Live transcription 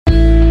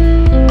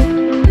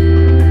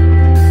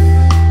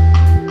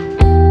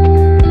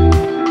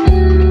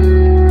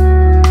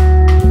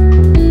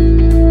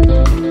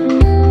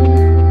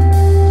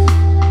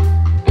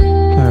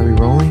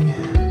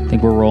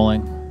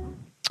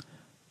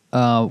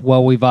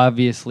Well, we've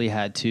obviously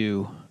had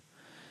to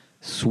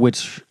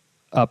switch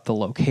up the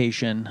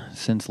location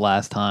since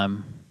last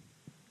time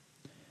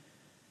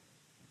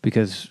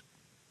because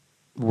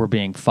we're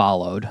being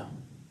followed,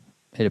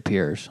 it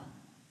appears.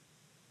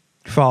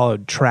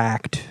 Followed,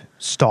 tracked,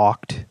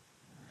 stalked.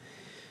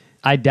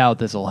 I doubt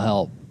this will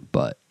help,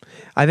 but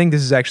I think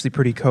this is actually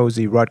pretty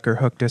cozy. Rutger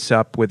hooked us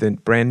up with a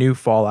brand new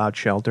fallout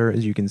shelter,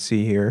 as you can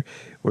see here.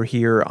 We're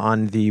here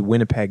on the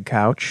Winnipeg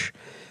couch.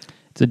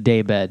 it's a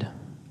day bed.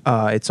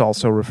 It's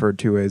also referred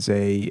to as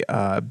a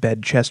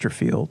bed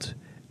Chesterfield.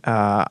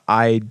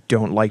 I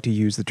don't like to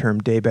use the term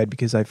daybed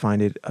because I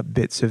find it a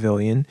bit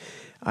civilian.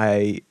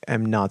 I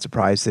am not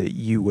surprised that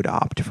you would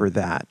opt for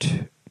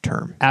that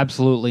term.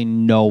 Absolutely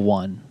no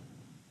one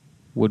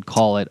would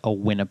call it a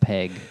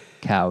Winnipeg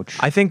couch.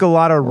 I think a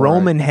lot of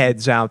Roman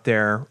heads out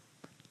there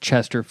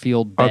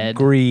Chesterfield bed.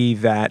 agree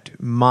that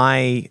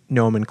my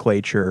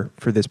nomenclature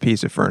for this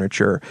piece of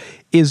furniture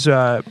is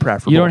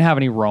preferable. You don't have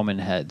any Roman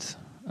heads,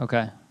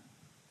 okay?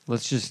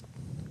 Let's just...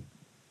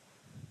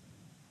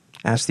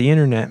 Ask the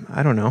internet.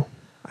 I don't know.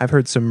 I've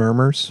heard some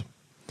murmurs.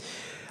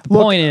 The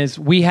point is,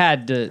 we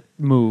had to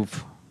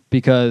move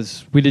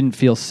because we didn't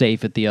feel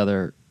safe at the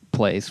other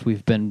place.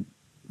 We've been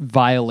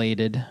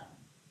violated.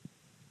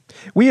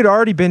 We had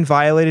already been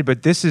violated,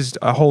 but this is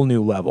a whole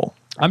new level.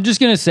 I'm just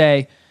going to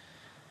say,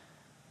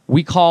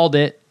 we called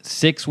it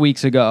 6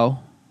 weeks ago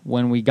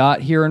when we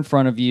got here in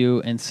front of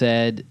you and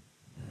said,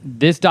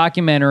 this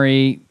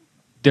documentary,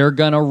 they're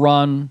going to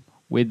run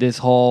with this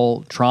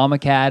whole Trauma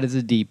Cat is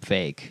a deep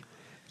fake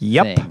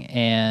thing.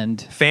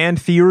 And fan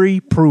theory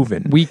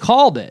proven. we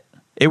called it.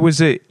 It was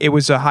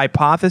a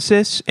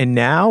hypothesis, and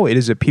now it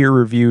is a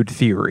peer-reviewed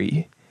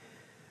theory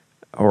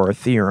or a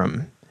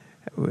theorem,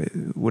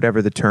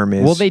 whatever the term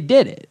is. Well, they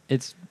did it.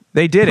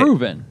 They did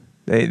proven.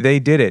 They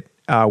did it.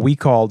 We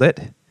called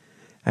it.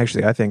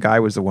 Actually, I think I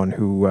was the one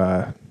who,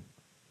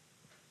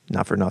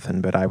 not for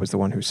nothing, but I was the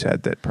one who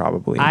said that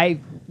probably. I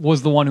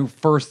was the one who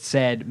first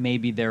said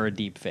maybe they're a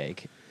deep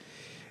fake.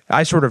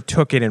 I sort of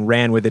took it and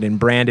ran with it and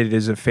branded it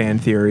as a fan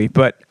theory,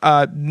 but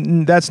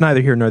that's neither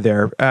here nor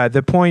there.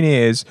 The point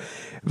is,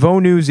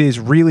 Vaux News is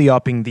really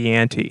upping the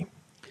ante.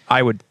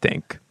 I would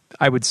think.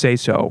 I would say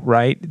so,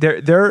 right?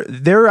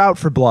 They're out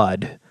for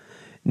blood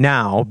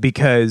now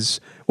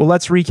because, well,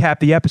 let's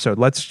recap the episode.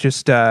 Let's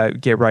just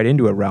get right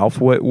into it,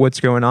 Ralph. What's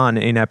going on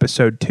in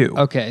episode 2?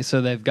 Okay,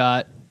 so they've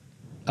got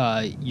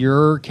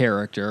your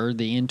character,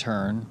 the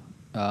intern,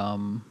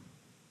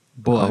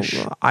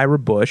 Bush. Ira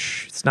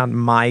Bush. It's not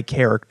my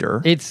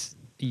character. It's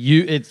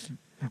you. It's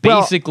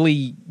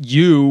basically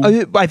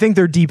you. I think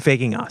they're deep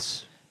faking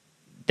us.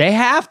 They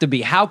have to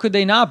be. How could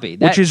they not be?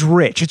 Which is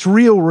rich. It's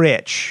real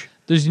rich.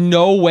 There's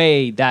no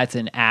way that's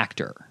an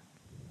actor.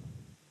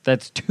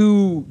 That's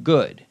too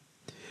good.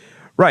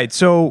 Right.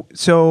 So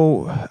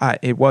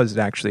it was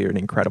actually an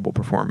incredible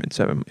performance,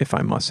 if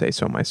I must say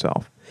so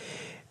myself.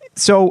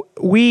 So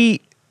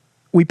we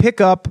pick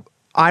up.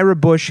 Ira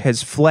Bush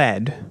has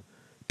fled,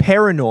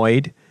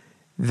 paranoid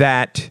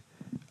that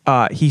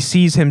he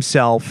sees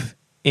himself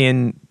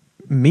in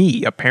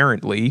me,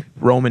 apparently,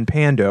 Roman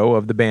Pando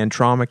of the band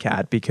Trauma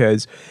Cat,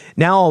 because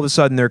now all of a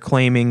sudden they're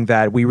claiming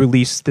that we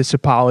released this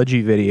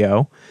apology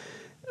video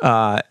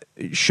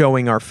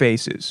showing our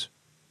faces.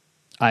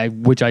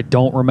 Which I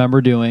don't remember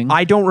doing.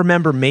 I don't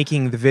remember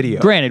making the video.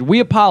 Granted, we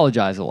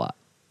apologize a lot,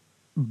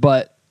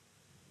 but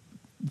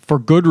for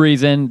good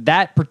reason.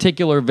 That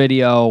particular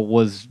video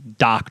was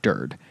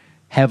doctored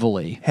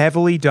heavily.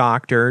 Heavily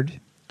doctored.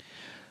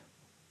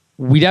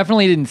 We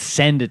definitely didn't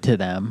send it to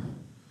them.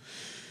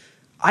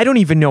 I don't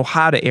even know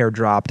how to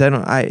airdrop.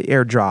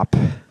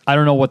 Airdrop. I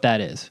don't know what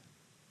that is.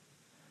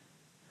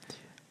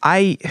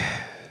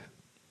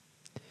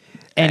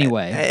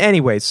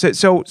 Anyway,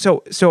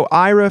 so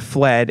Ira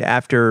fled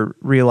after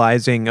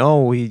realizing,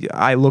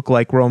 I look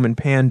like Roman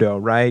Pando,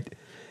 right?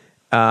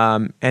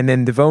 And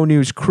then the Vaux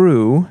News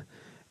crew,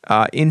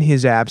 in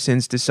his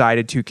absence,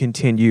 decided to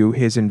continue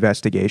his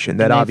investigation.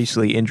 That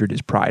obviously injured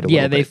his pride a little bit.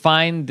 Yeah, they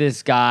find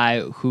this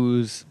guy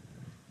who's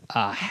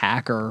a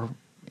hacker.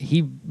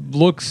 He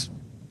looks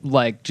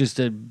like just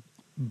a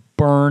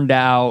burned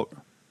out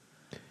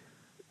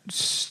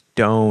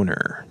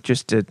stoner.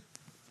 Just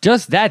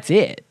that's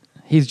it.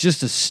 He's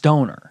just a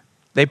stoner.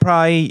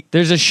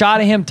 There's a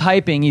shot of him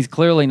typing. He's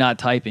clearly not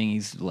typing.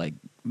 He's like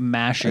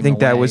mashing. I think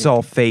that was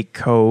all fake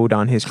code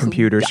on his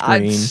computer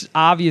screen. It's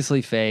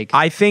obviously fake.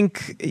 I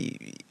think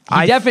he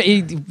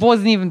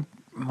wasn't even.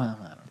 I don't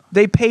know.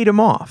 They paid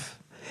him off.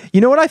 You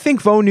know what I think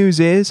Vaux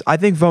News is? I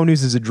think Vaux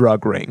News is a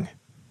drug ring.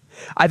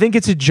 I think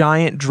it's a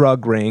giant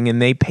drug ring,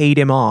 and they paid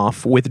him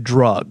off with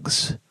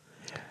drugs.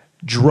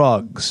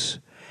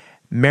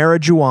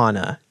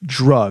 Marijuana,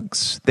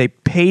 drugs. They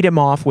paid him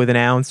off with an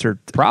ounce or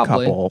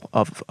Probably. couple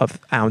of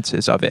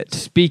ounces of it.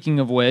 Speaking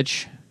of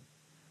which,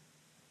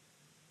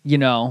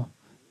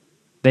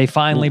 they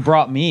finally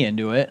brought me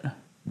into it.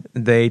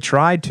 They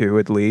tried to,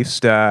 at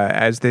least,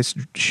 as this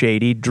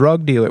shady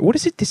drug dealer. What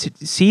is it?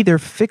 See, their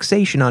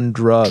fixation on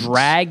drugs.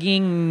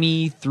 Dragging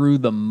me through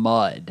the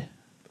mud.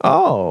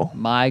 Oh.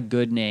 My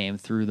good name,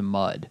 through the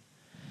mud.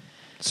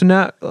 So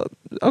now,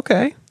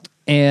 okay.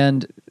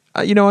 And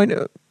I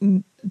know.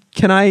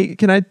 Can I?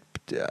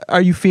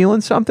 Are you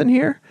feeling something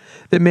here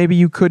that maybe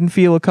you couldn't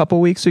feel a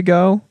couple weeks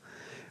ago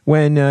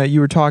when you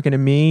were talking to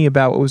me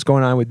about what was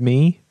going on with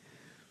me?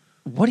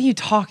 what are you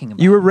talking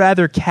about? You were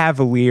rather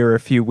cavalier a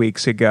few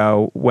weeks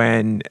ago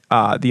when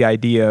the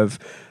idea of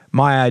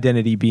my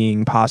identity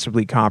being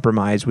possibly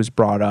compromised was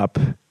brought up.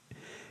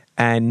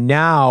 And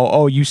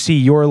now, you see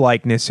your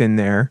likeness in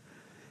there.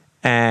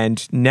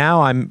 And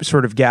now I'm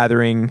sort of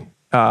gathering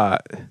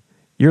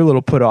you're a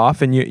little put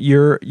off, and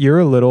you're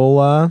a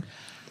little...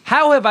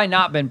 How have I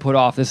not been put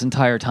off this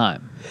entire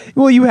time?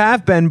 Well, you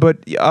have been, but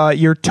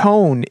your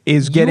tone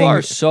is getting... You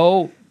are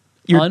so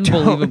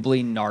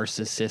unbelievably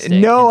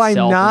narcissistic. No, and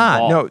I'm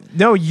not.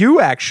 No,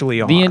 you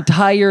actually are. The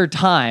entire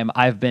time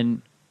I've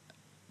been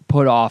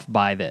put off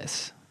by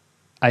this.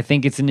 I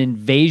think it's an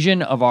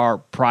invasion of our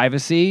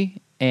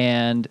privacy,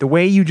 and the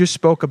way you just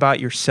spoke about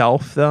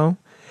yourself, though,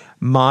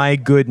 my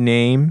good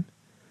name,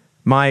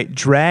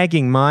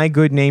 dragging my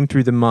good name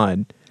through the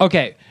mud.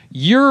 Okay,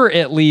 you're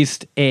at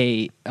least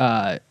a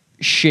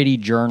shitty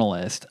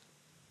journalist.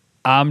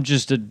 I'm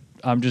just a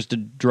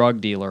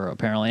drug dealer,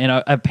 apparently, and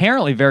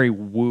apparently very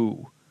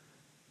woo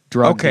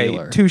drug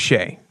dealer. Okay, touche.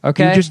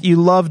 Okay, you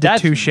love to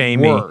touche me.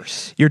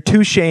 Worse. You're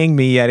toucheing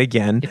me yet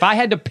again. If I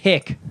had to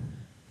pick,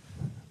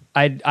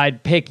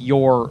 I'd pick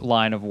your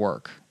line of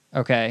work.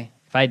 Okay,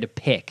 if I had to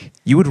pick,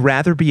 you would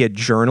rather be a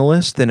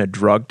journalist than a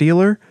drug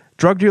dealer.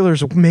 Drug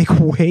dealers make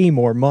way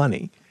more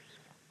money.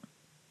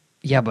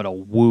 Yeah, but a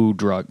woo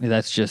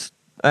drug—that's just.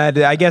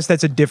 I guess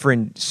that's a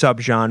different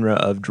subgenre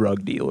of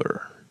drug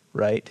dealer,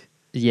 right?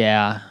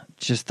 Yeah,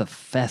 just the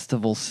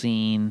festival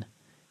scene,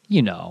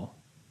 you know.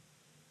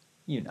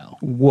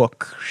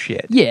 Wook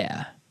shit.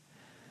 Yeah.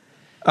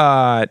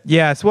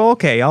 Yes. Well,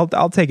 okay.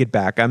 I'll take it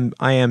back.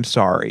 I am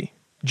sorry.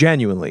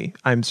 Genuinely,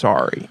 I'm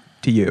sorry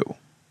to you.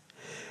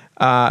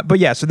 But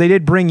yeah, so they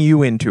did bring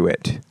you into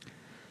it,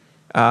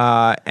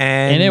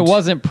 and it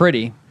wasn't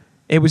pretty.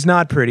 It was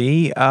not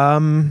pretty. It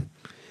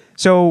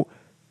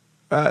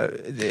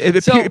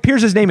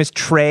appears his name is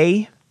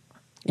Trey.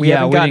 We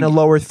haven't gotten a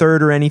lower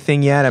third or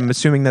anything yet. I'm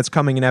assuming that's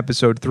coming in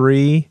episode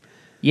 3.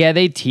 Yeah,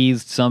 they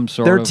teased some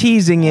sort They're of...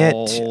 teasing it.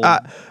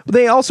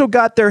 They also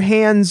got their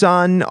hands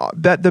on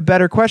the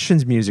Better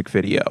Questions music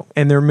video,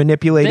 and they're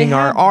manipulating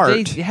our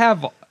art. They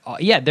have...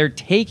 they're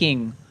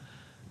taking...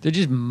 They're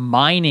just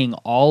mining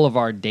all of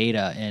our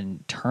data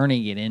and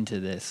turning it into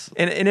this.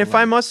 And if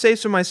I must say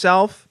so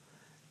myself,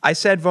 I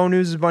said Vaux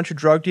News is a bunch of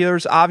drug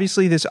dealers.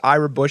 Obviously, this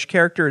Ira Bush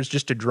character is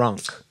just a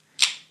drunk.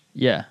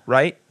 Yeah.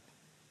 Right?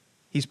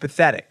 He's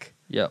pathetic.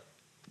 Yep.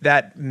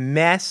 That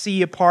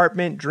messy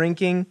apartment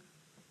drinking.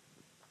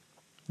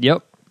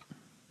 Yep.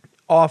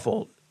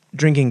 Awful.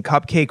 Drinking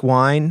cupcake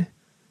wine.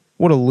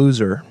 What a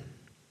loser.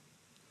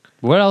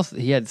 What else?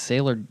 He had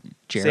Sailor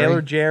Jerry.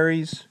 Sailor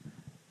Jerry's.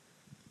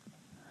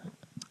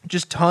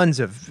 Just tons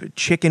of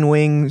chicken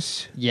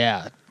wings.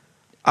 Yeah.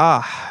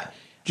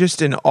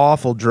 Just an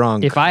awful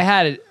drunk. If I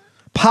had it...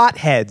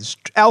 Potheads,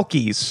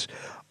 Elkies,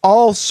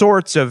 all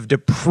sorts of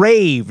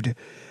depraved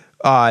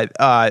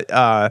members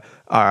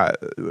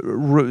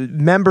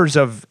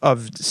of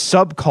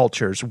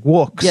subcultures,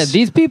 wooks. Yeah,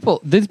 these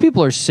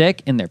people are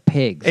sick and they're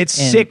pigs. It's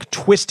sick,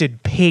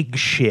 twisted pig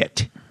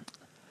shit.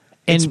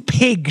 It's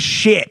pig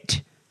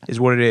shit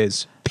is what it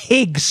is.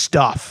 Pig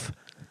stuff.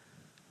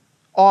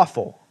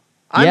 Awful.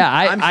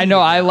 I know.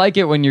 I like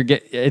it when you're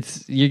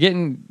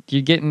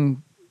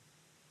getting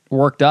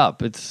worked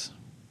up. It's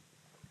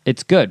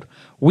good.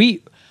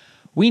 We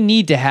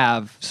need to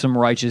have some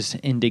righteous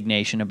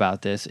indignation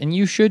about this, and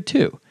you should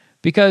too,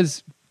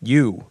 because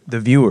you, the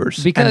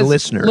viewers and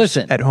listeners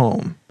at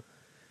home,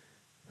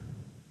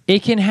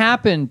 it can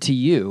happen to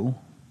you.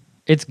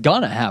 It's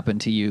gonna happen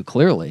to you.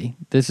 Clearly,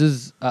 this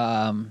is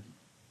the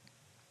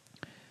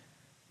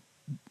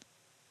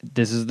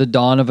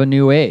dawn of a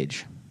new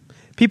age.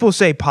 People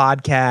say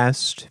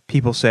podcast.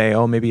 People say,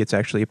 "Oh, maybe it's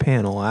actually a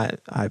panel."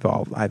 I've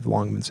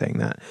long been saying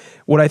that.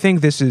 What I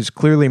think this is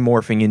clearly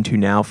morphing into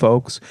now,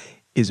 folks,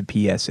 is a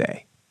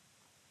PSA.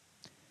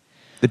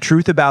 The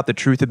truth about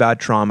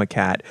Trauma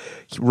Cat,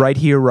 right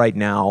here, right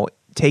now.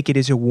 Take it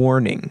as a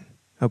warning.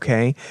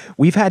 Okay,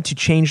 we've had to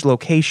change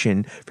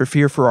location for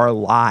fear for our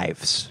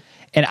lives,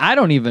 and I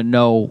don't even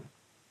know.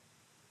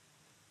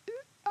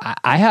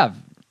 I have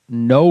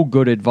no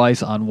good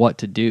advice on what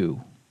to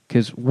do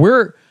because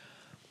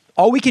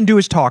all we can do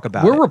is talk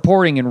about it. We're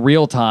reporting in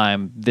real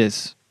time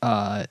this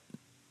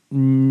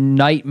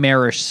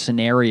nightmarish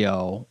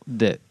scenario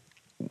that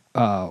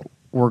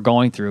we're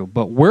going through,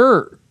 but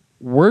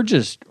we're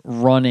just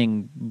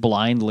running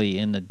blindly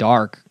in the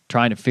dark,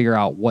 trying to figure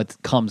out what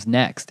comes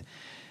next.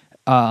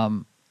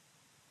 I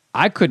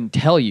couldn't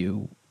tell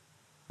you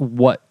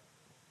what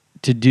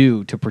to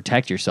do to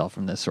protect yourself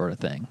from this sort of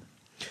thing.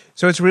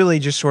 So it's really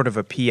just sort of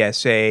a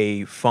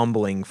PSA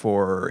fumbling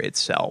for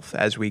itself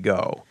as we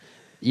go.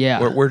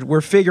 Yeah,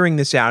 we're figuring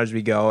this out as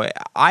we go.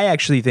 I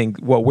actually think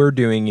what we're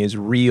doing is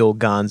real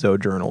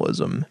gonzo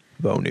journalism.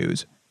 Vaux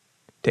News,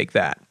 take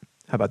that.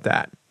 How about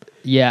that?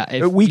 Yeah,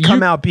 if we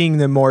come out being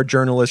the more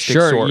journalistic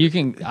sure, sort. you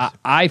can.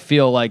 I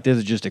feel like this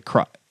is just a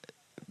cry.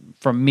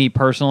 From me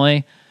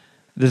personally,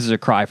 this is a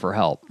cry for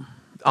help.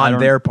 On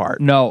their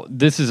part. No,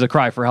 this is a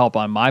cry for help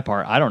on my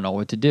part. I don't know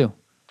what to do.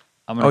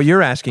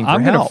 You're asking for help.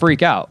 I'm going to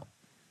freak out.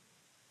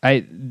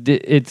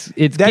 It's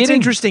That's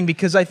interesting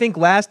because I think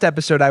last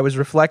episode I was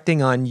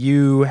reflecting on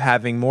you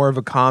having more of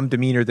a calm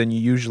demeanor than you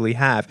usually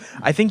have.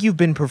 I think you've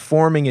been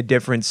performing a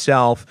different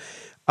self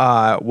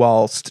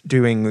whilst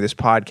doing this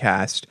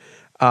podcast.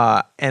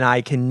 And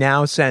I can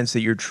now sense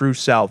that your true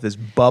self is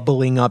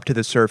bubbling up to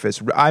the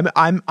surface.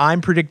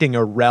 I'm predicting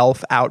a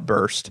Ralph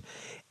outburst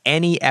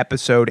any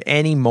episode,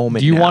 any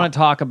moment. Do you want to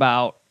talk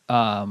about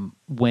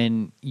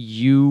when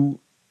you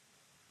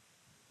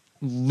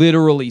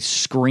literally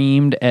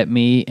screamed at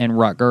me and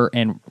Rutger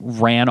and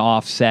ran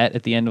off set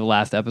at the end of the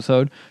last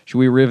episode? Should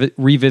we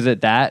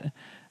revisit that?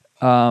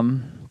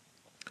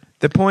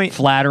 The point,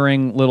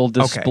 flattering little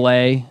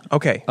display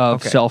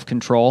of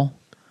self-control.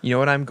 You know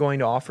what I'm going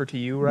to offer to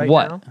you right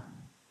what? now?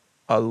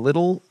 A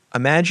little,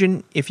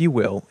 imagine, if you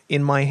will,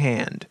 in my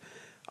hand,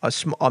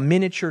 a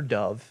miniature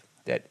dove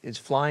that is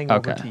flying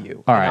over to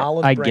you. All an right,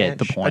 olive I branch,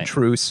 get the point. A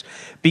truce.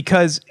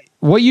 Because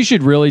what you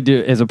should really do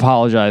is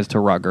apologize to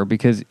Rutger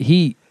because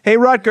hey,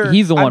 Rutger,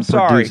 he's the one I'm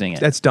sorry. producing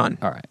it. That's done.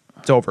 All right.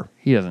 It's over.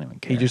 He doesn't even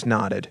care. He just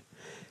nodded.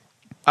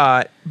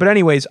 But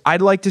anyways,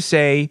 I'd like to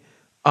say,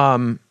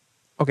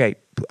 okay,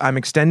 I'm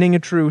extending a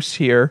truce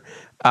here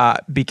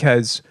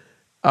because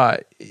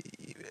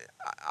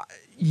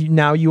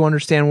now you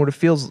understand what it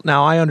feels.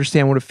 Now I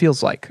understand what it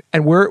feels like,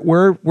 and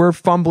we're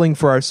fumbling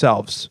for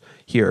ourselves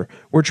here.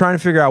 We're trying to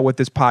figure out what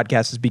this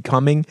podcast is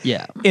becoming.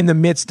 Yeah. In the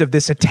midst of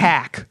this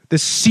attack,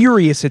 this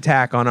serious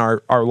attack on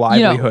our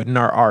livelihood and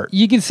our art.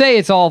 You can say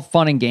it's all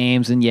fun and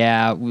games, and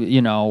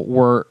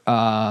we're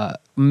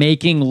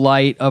making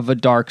light of a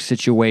dark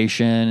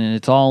situation, and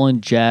it's all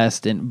in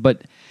jest,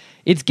 but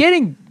it's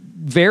getting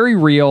very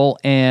real,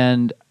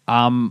 and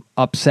I'm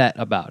upset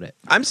about it.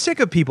 I'm sick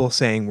of people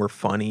saying we're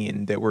funny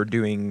and that we're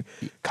doing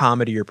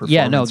comedy or performance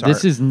Yeah, no, art.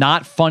 this is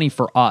not funny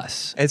for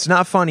us. It's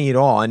not funny at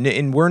all,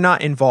 and we're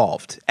not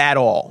involved at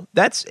all.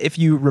 That's, if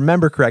you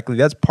remember correctly,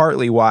 that's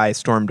partly why I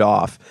stormed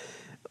off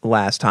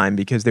last time,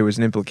 because there was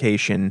an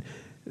implication.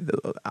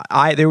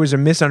 There was a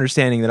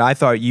misunderstanding that I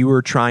thought you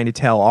were trying to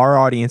tell our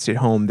audience at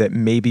home that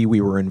maybe we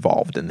were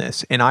involved in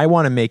this, and I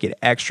want to make it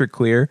extra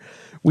clear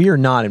we are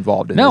not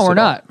involved in this. No, we're at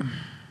all.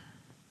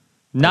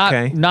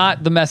 not.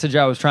 Not the message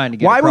I was trying to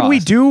get Why across. would we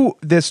do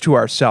this to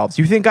ourselves?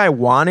 You think I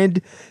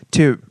wanted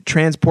to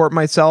transport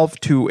myself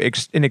to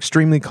an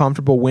extremely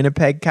comfortable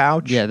Winnipeg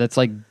couch? Yeah, that's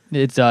like,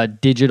 it's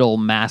digital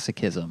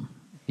masochism,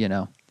 you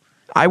know?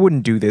 I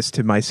wouldn't do this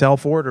to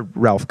myself or to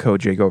Ralph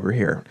Kojig over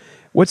here.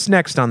 What's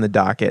next on the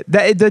docket?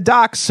 The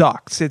doc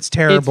sucks. It's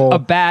terrible. It's a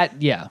bad,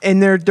 yeah.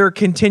 And they're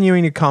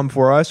continuing to come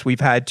for us. We've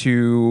had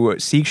to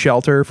seek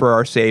shelter for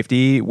our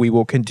safety. We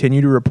will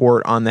continue to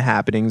report on the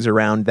happenings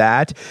around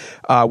that.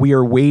 We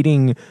are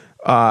waiting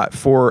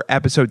for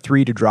episode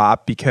 3 to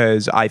drop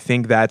because I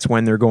think that's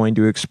when they're going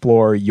to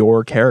explore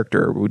your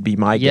character, would be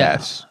my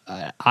guess.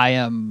 I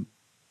am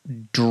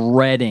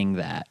dreading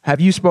that.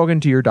 Have you spoken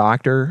to your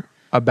doctor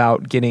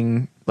about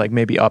getting, like,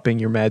 maybe upping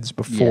your meds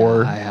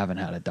before? Yeah, I haven't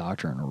had a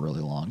doctor in a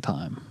really long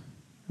time.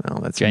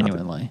 Well, that's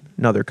genuinely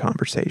another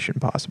conversation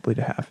possibly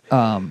to have.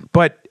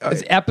 But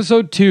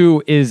episode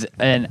 2 is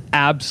an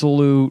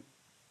absolute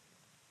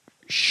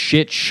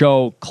shit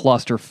show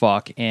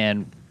clusterfuck,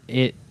 and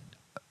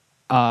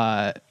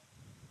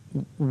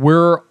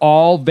we're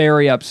all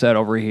very upset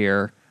over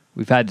here.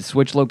 We've had to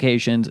switch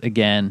locations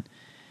again.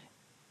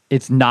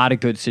 It's not a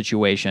good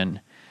situation.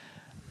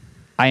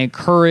 I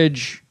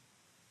encourage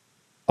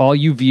all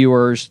you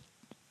viewers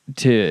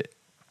to,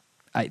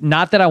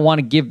 not that I want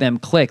to give them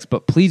clicks,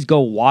 but please go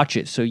watch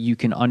it so you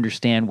can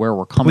understand where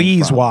we're coming from.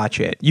 Please watch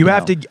it. You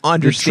have to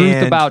understand. The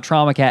truth about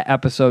Trauma Cat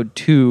episode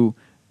 2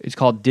 is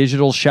called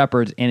Digital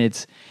Shepherds, and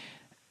it's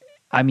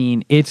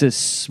a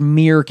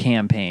smear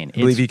campaign. I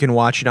believe you can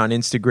watch it on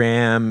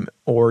Instagram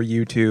or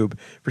YouTube.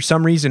 For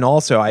some reason,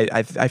 also,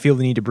 I feel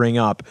the need to bring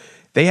up,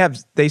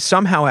 they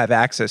somehow have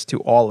access to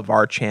all of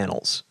our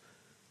channels.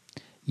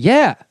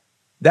 Yeah.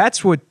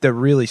 That's what the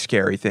really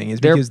scary thing is,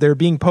 because they're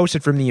being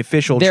posted from the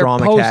official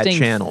Trauma Cat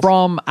channels.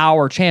 From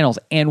our channels,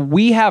 and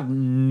we have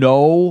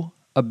no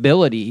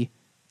ability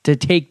to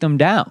take them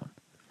down.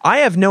 I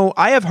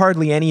have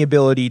hardly any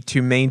ability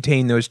to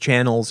maintain those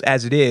channels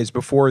as it is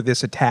before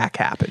this attack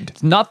happened.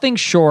 It's nothing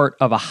short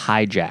of a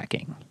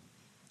hijacking.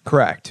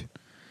 Correct.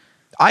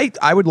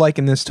 I would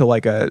liken this to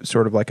like a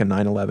sort of like a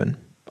 9/11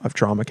 of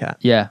Trauma Cat.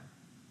 Yeah.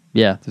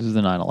 Yeah, this is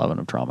the 9/11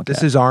 of Trauma Cat.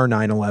 This is our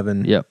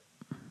 9/11. Yep.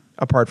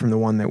 Apart from the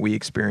one that we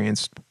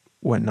experienced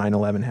when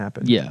 9/11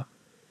 happened. Yeah.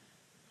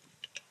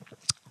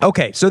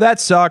 Okay, so that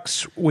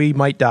sucks. We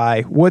might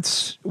die.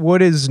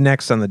 What is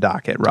next on the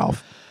docket,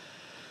 Ralph?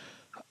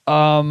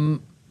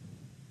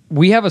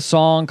 We have a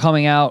song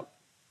coming out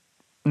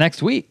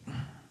next week.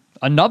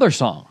 Another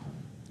song.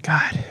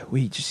 God,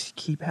 we just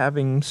keep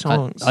having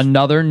songs.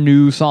 Another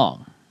new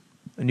song.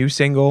 A new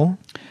single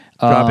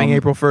dropping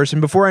April 1st.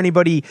 And before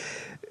anybody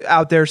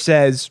out there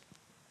says,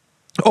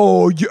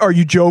 Oh, are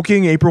you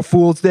joking? April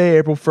Fool's Day,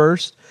 April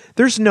 1st?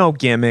 There's no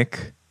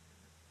gimmick.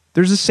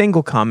 There's a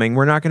single coming.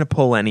 We're not going to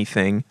pull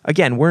anything.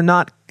 Again, we're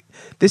not...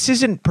 This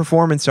isn't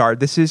performance art.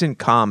 This isn't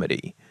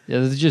comedy. Yeah,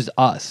 this is just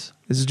us.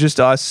 This is just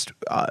us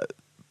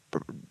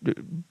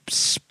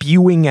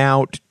spewing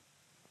out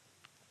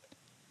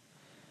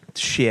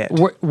shit.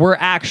 We're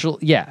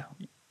actually... Yeah.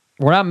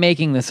 We're not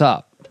making this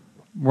up.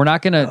 We're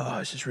not going to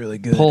this is really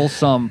good. pull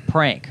some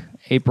prank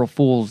April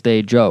Fool's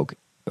Day joke.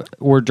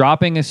 We're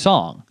dropping a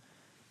song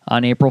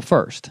on April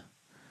 1st.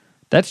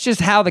 That's just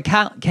how the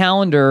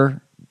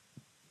calendar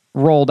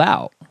rolled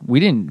out.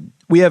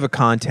 We have a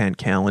content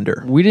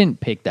calendar. We didn't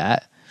pick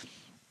that.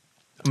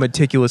 A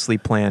meticulously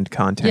planned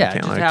content calendar.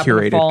 It just happened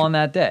curated. to fall on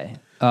that day.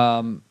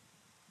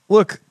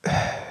 Look,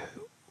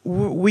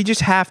 we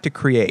just have to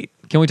create.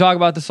 Can we talk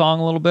about the song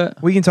a little bit?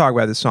 We can talk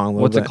about the song a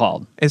little bit. What's it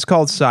called? It's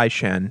called Sai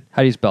Shen.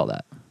 How do you spell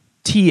that?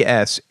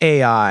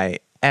 Tsaishen.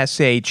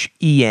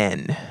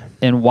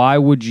 And why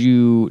would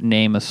you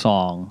name a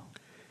song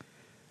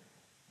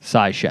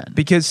Sai Shen?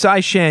 Because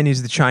Sai Shen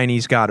is the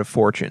Chinese god of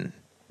fortune.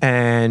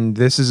 And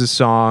this is a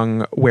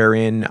song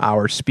wherein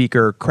our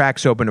speaker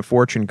cracks open a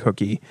fortune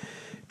cookie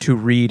to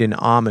read an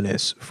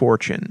ominous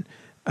fortune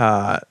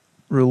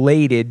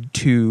related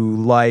to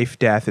life,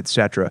 death,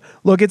 etc.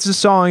 Look, it's a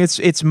song. It's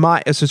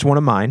just one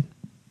of mine.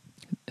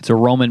 It's a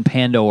Roman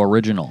Pando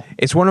original.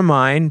 It's one of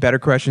mine. Better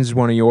Questions is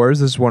one of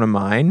yours. This is one of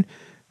mine.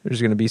 There's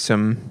going to be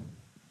some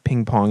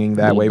ping-ponging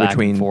that way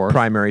between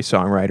primary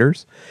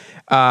songwriters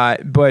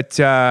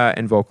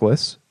and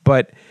vocalists.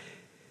 But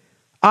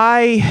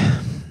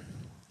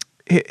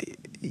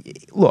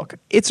look,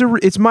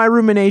 it's my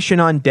rumination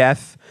on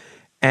death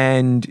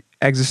and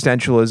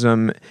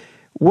existentialism.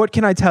 What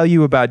can I tell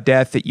you about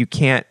death that you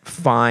can't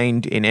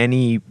find in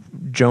any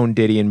Joan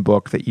Didion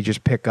book that you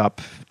just pick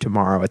up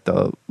tomorrow at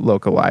the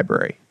local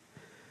library?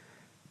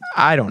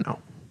 I don't know.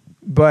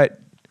 But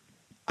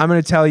I'm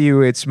going to tell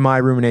you it's my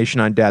rumination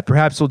on death.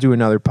 Perhaps we'll do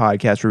another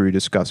podcast where we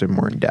discuss it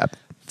more in depth.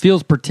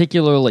 Feels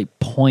particularly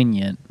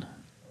poignant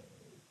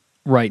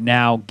right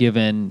now,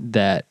 given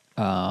that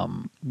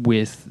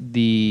with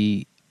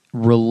the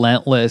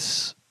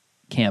relentless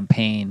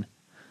campaign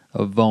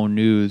of Vaux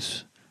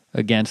News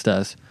against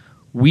us,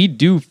 we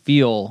do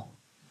feel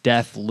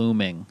death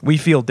looming. We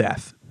feel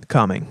death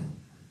coming.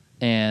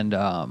 And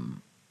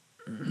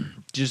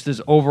just this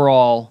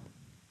overall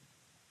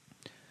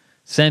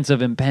sense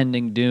of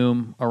impending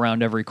doom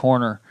around every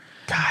corner.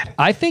 God.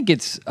 I think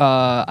it's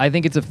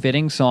a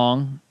fitting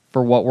song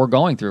for what we're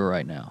going through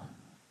right now.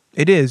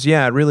 It is,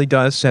 yeah. It really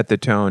does set the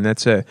tone.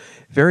 That's a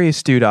very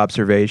astute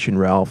observation,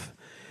 Ralph.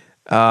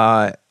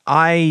 I'm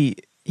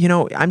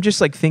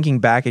just like thinking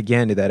back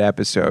again to that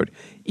episode.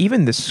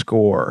 Even the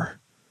score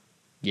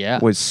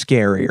was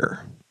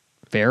scarier.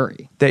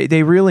 Very.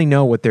 They really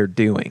know what they're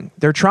doing.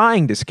 They're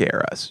trying to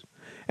scare us.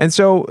 And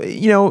so,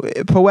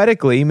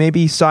 poetically,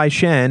 maybe Sai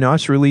Shen,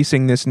 us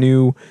releasing this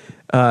new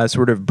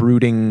sort of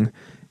brooding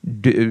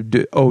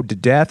ode to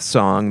death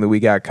song that we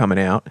got coming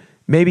out,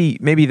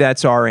 maybe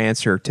that's our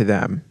answer to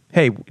them.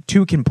 Hey,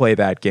 two can play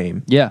that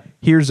game. Yeah.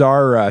 Here's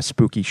our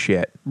spooky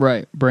shit.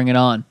 Right. Bring it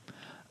on.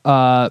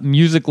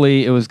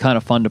 Musically, it was kind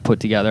of fun to put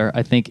together.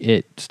 I think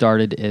it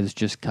started as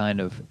just kind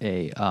of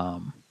a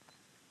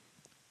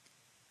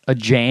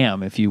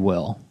jam, if you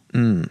will.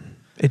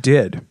 It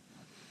did.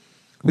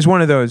 It was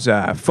one of those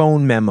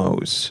phone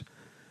memos.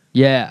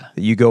 Yeah.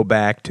 That you go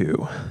back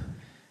to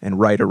and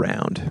write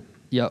around.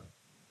 Yep.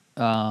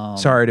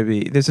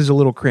 This is a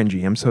little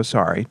cringy. I'm so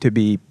sorry to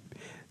be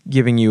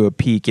giving you a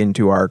peek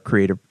into our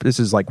creative. This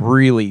is like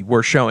really,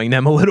 we're showing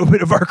them a little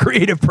bit of our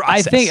creative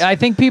process. I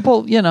think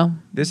people,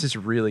 This is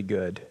really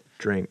good.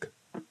 Drink.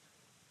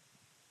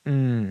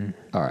 All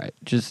right,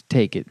 just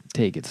take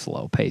it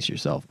slow. Pace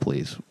yourself,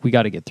 please. We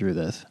got to get through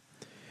this.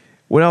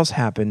 What else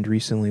happened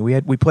recently?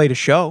 We played a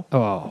show.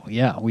 Oh,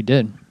 yeah, we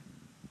did.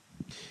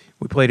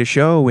 We played a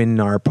show in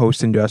our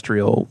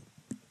post-industrial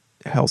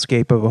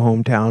hellscape of a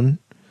hometown.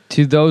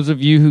 To those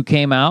of you who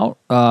came out,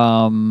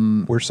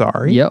 we're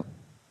sorry. Yep.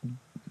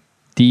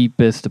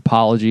 Deepest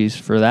apologies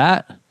for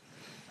that.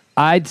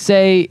 I'd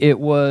say it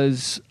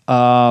was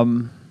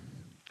how'd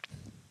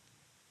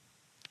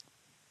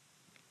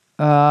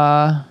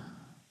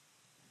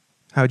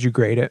you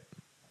grade it?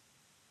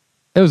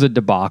 It was a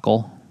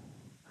debacle.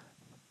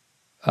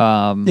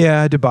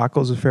 Yeah,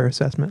 debacle is a fair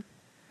assessment.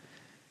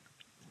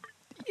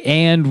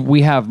 And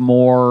we have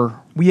more.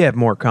 We have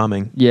more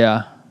coming.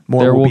 Yeah.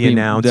 More will be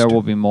announced. There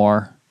will be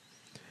more.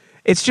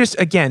 It's just,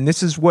 again,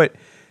 this is what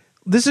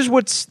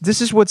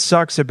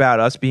sucks about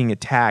us being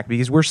attacked,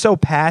 because we're so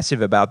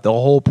passive about the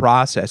whole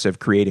process of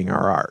creating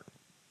our art.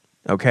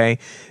 Okay?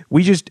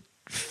 We just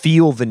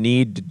feel the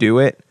need to do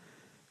it.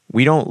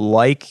 We don't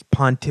like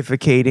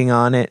pontificating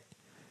on it.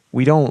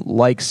 We don't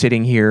like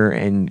sitting here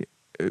and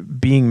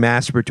being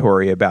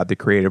masturbatory about the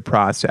creative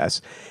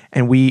process.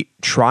 And we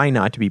try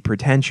not to be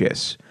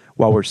pretentious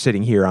while we're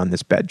sitting here on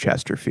this bed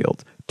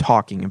Chesterfield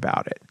talking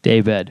about it.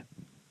 David.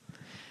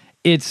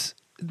 So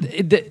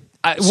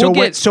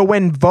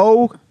when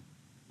Vaux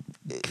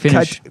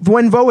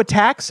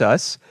attacks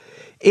us,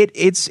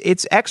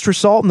 it's extra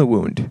salt in the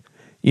wound,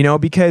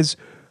 because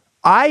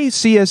I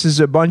see us as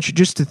a bunch,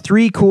 just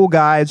three cool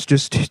guys,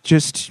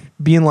 just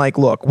being like,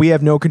 look, we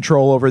have no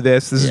control over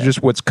this. This is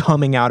just what's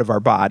coming out of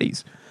our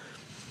bodies.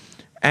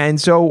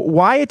 And so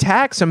why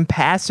attack some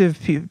passive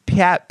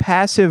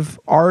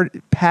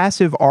artists?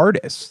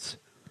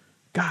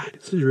 God,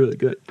 this is really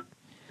good.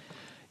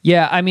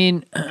 Yeah, I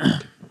mean,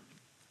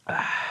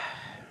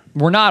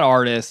 we're not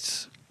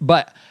artists,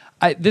 but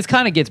this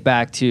kind of gets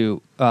back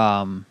to,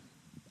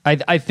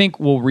 I think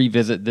we'll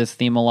revisit this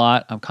theme a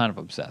lot. I'm kind of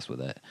obsessed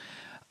with it.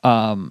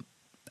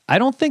 I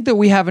don't think that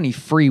we have any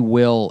free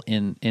will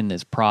in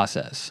this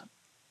process.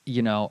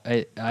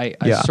 I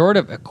sort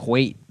of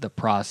equate the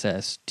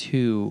process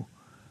to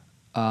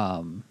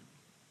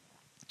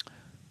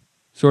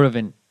sort of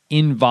an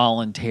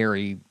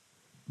involuntary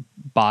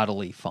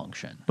bodily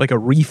function. Like a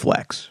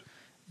reflex.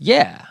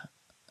 Yeah.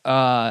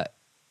 It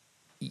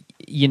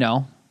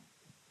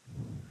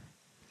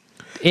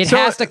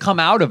has to come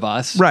out of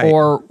us, right,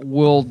 or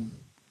we'll...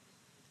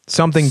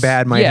 Something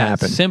bad might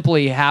happen.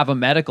 Simply have a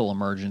medical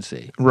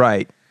emergency.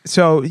 Right.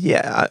 So,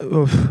 yeah.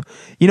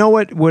 You know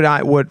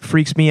what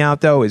freaks me out,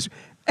 though, is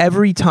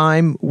every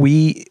time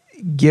we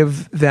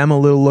give them a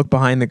little look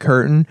behind the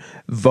curtain,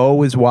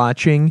 Vaux is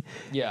watching,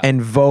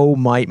 and Vaux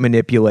might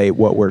manipulate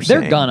what we're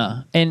saying. They're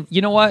gonna. And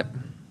you know what?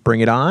 Bring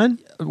it on?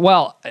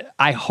 Well,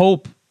 I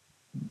hope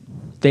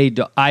they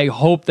do. I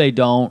hope they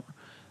don't.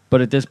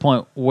 But at this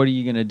point, what are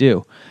you going to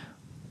do?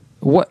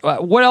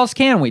 What else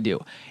can we do?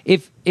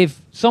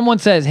 If someone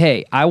says,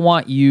 "Hey, I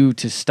want you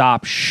to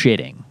stop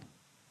shitting,"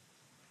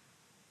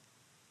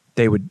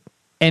 they would.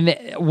 And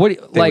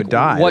would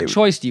die. What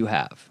choice do you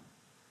have?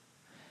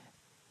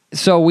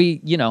 So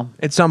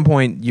at some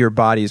point, your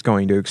body is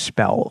going to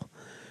expel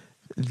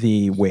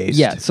the waste.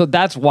 Yeah, so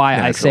that's why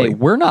naturally. I say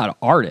we're not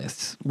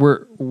artists.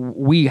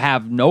 We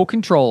have no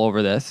control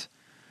over this.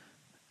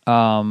 We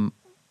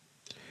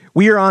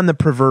are on the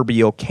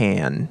proverbial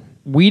can.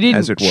 We didn't.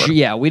 As it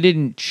were. We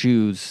didn't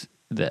choose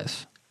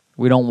this.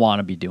 We don't want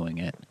to be doing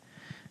it.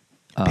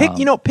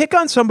 Pick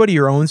on somebody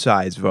your own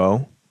size,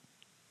 Vaux.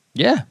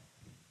 Yeah.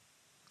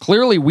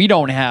 Clearly, we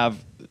don't have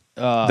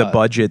the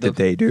budget that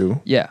they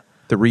do. Yeah.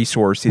 The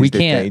resources that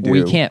they do.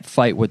 We can't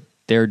fight what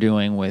they're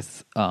doing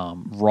with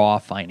raw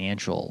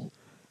financial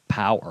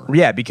power.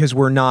 Yeah, because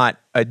we're not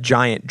a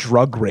giant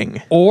drug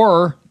ring.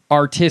 Or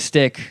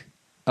artistic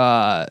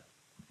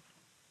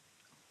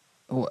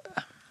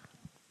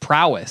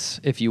prowess,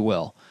 if you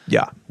will.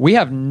 Yeah. We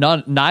have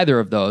neither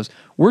of those.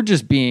 We're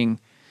just being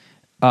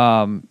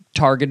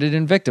targeted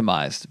and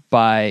victimized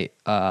by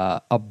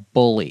a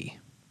bully.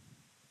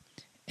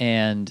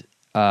 And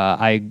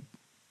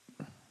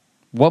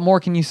what more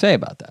can you say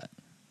about that?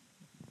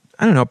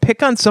 I don't know.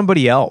 Pick on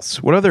somebody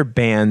else. What other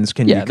bands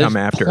can you come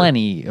after?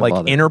 Plenty of like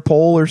other.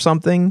 Interpol or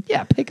something?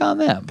 Yeah, pick on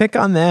them. Pick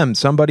on them.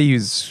 Somebody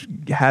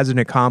has an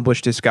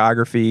accomplished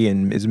discography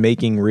and is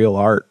making real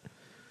art.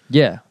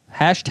 Yeah.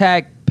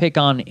 Hashtag pick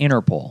on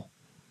Interpol.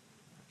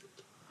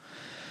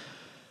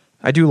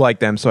 I do like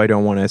them, so I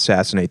don't want to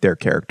assassinate their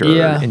character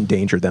or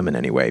endanger them in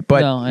any way.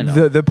 But no, I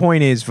know. The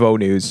point is, Vaux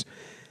News,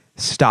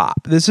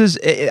 stop.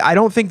 I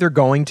don't think they're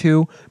going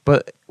to,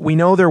 but we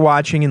know they're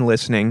watching and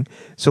listening.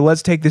 So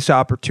let's take this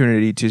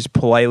opportunity to just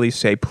politely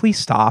say, please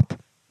stop.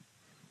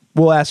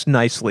 We'll ask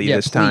nicely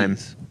this time.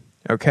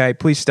 Okay,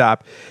 please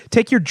stop.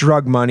 Take your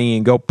drug money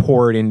and go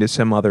pour it into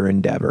some other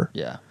endeavor.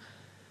 Yeah.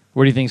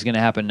 What do you think is going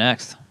to happen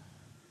next?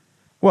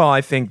 Well,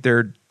 I think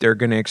they're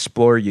going to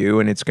explore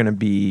you, and it's going to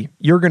be,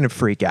 you're going to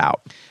freak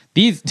out.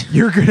 You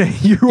are going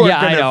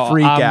to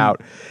freak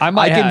out.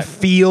 I can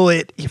feel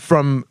it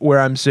from where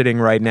I'm sitting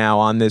right now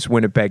on this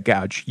Winnipeg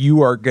couch.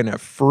 You are going to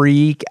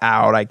freak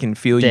out. I can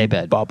feel you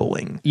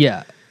bubbling.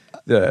 Yeah.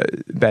 The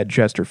bad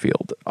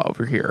Chesterfield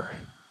over here.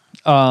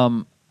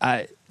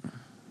 I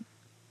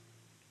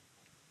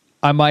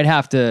might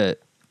have to.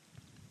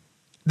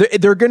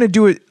 They're going to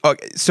do it.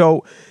 Okay,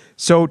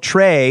 so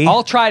Trey.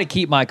 I'll try to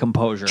keep my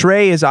composure.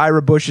 Trey is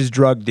Ira Bush's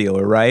drug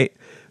dealer, right?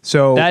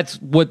 So that's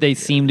what they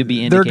seem to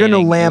be indicating. They're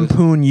going to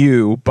lampoon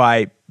you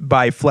by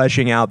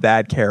fleshing out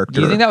that character.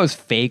 Do you think that was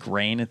fake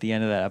rain at the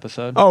end of that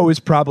episode? Oh, it was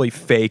probably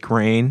fake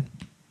rain.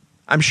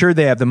 I'm sure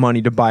they have the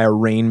money to buy a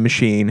rain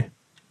machine.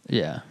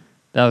 Yeah.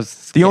 That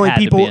was the only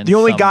people, the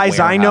only guys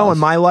warehouse. I know in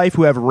my life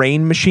who have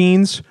rain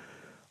machines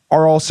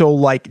are also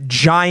like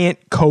giant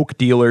coke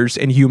dealers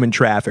and human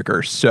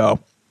traffickers. So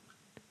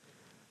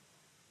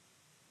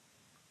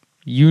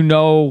you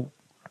know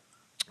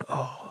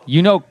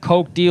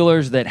coke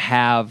dealers that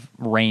have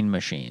rain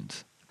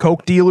machines.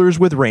 Coke dealers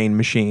with rain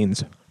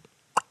machines.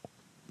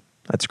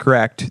 That's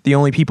correct. The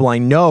only people I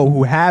know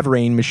who have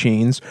rain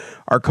machines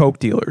are coke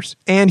dealers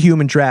and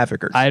human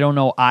traffickers. I don't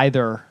know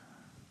either.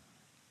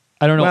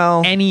 I don't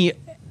know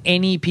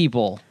any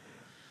people.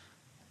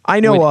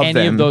 I know with of any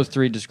them. Of those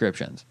three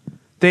descriptions.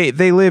 They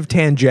live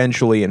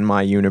tangentially in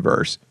my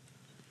universe.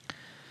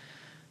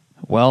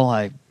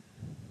 Well,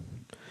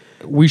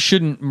 we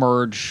shouldn't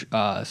merge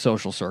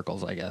social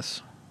circles, I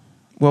guess.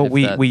 Well, If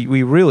we, that-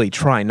 we really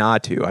try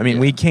not to. I mean,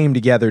 Yeah. we came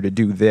together to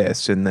do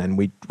this, and then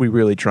we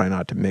really try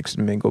not to mix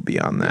and mingle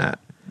beyond that.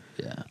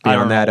 Yeah, I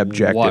don't Beyond that know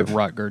objective.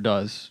 what Rutger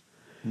does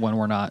when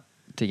we're not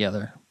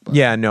together. But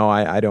Yeah, no,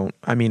 I don't.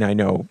 I mean, I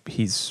know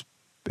he's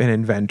an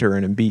inventor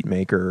and a beat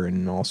maker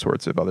and all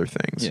sorts of other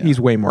things. Yeah. He's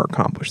way more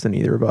accomplished than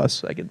either of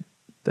us. I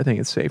think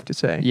it's safe to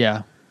say.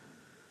 yeah,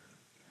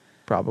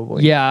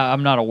 Probably. yeah.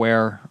 I'm not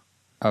aware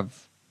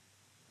of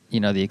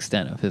the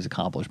extent of his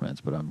accomplishments,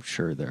 but I'm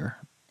sure they're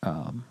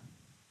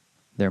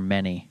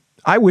many.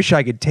 I wish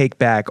I could take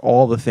back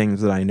all the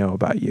things that I know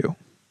about you.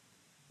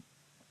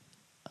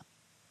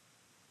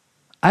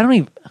 I don't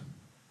even.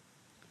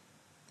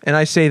 And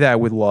I say that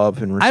with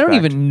love and respect. I don't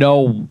even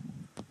know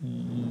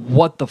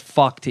what the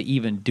fuck to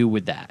even do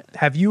with that.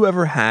 Have you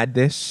ever had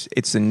this?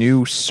 It's a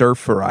new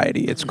surf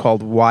variety. It's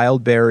called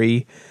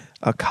Wildberry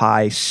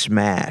Acai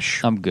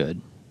Smash. I'm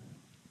good.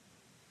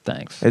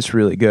 Thanks. It's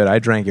really good. I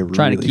drank it really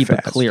Trying to keep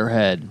fast. a clear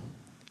head.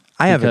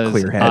 I have a because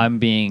clear head. I'm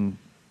being.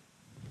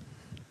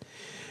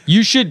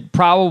 You should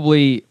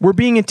probably We're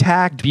being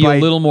attacked be by... a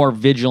little more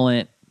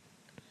vigilant.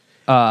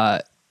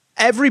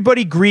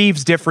 Everybody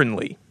grieves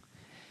differently.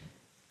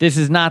 This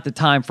is not the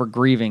time for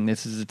grieving.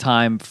 This is the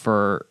time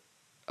for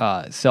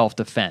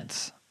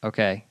self-defense.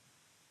 Okay,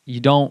 you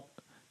don't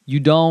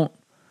I'm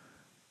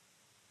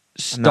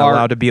start not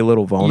allowed to be a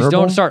little vulnerable. You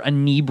don't start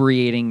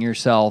inebriating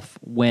yourself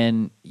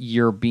when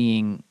you're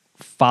being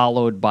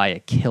followed by a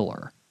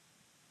killer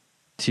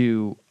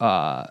to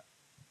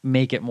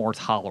make it more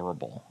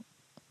tolerable.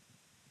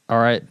 All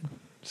right,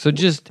 so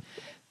just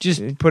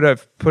put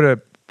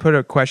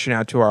a question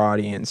out to our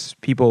audience,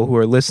 people who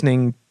are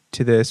listening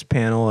to this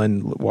panel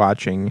and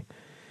watching.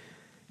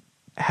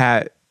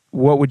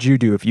 What would you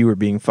do if you were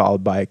being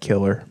followed by a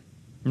killer?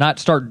 not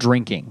start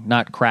drinking,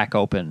 not crack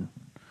open.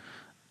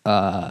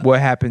 What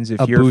happens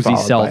if a you're boozy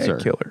followed seltzer. by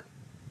a killer?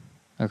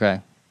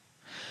 Okay.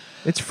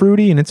 It's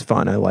fruity and it's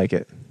fun. I like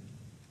it.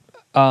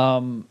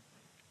 Well,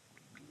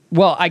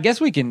 I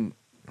guess we can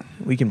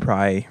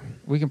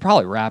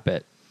probably wrap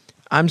it.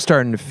 I'm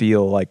starting to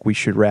feel like we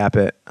should wrap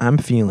it. I'm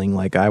feeling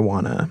like I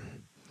want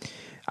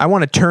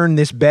to turn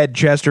this bed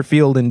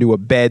Chesterfield into a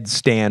bed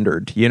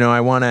standard.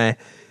 I want to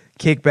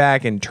kick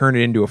back and turn it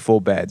into a full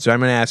bed. So I'm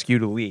going to ask you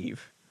to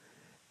leave.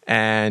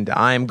 And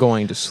I'm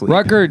going to sleep.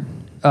 Rutger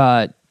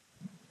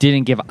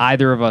didn't give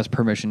either of us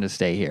permission to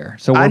stay here.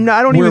 So I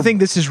don't even think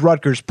this is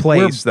Rutger's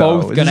place, we're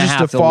though. both It's gonna just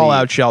have a to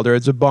fallout leave. shelter.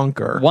 It's a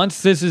bunker.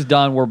 once this is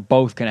done, we're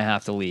both going to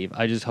have to leave.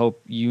 I just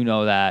hope you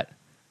know that.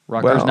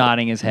 Rutger's Well,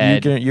 nodding his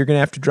head. You're gonna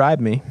have to drive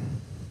me.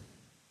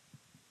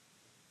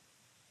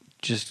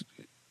 Just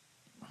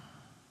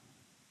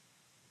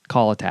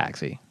call a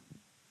taxi.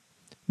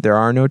 There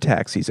are no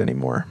taxis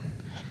anymore.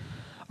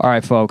 All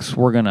right, folks,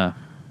 we're gonna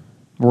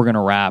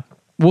wrap.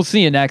 We'll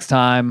see you next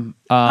time.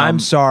 I'm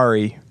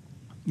sorry.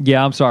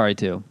 Yeah, I'm sorry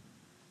too.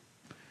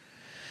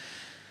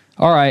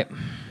 All right.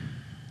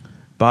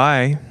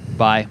 Bye.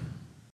 Bye.